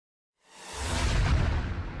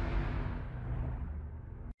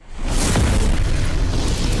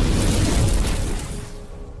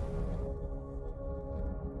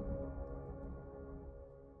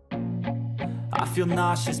feel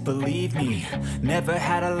nauseous, believe me. Never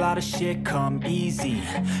had a lot of shit come easy.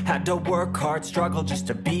 Had to work hard, struggle just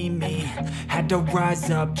to be me. Had to rise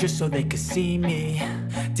up just so they could see me.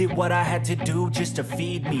 Did what I had to do just to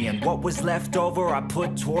feed me, and what was left over I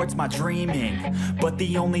put towards my dreaming. But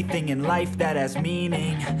the only thing in life that has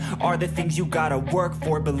meaning are the things you gotta work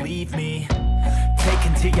for, believe me. Take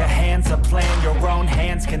into your hands a plan, your own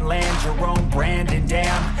hands can land your own brand. And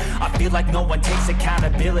damn, I feel like no one takes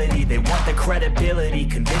accountability. They want the credibility,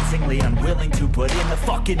 convincingly unwilling to put in the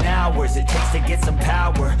fucking hours it takes to get some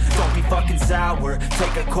power. Don't be fucking sour,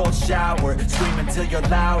 take a cold shower. Scream until you're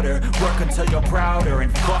louder, work until you're prouder.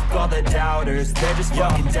 And fuck all the doubters, they're just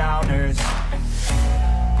fucking downers.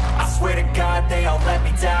 I swear to God they all let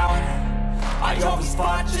me down. I always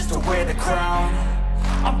fought just to wear the crown.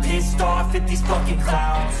 I'm pissed off at these fucking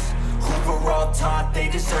clowns who were all taught they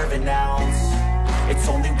deserve an ounce. It's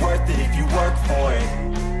only worth it if you work for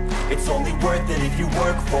it. It's only worth it if you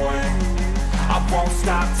work for it. I won't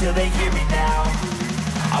stop till they hear me now.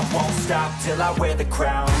 I won't stop till I wear the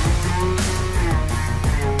crown.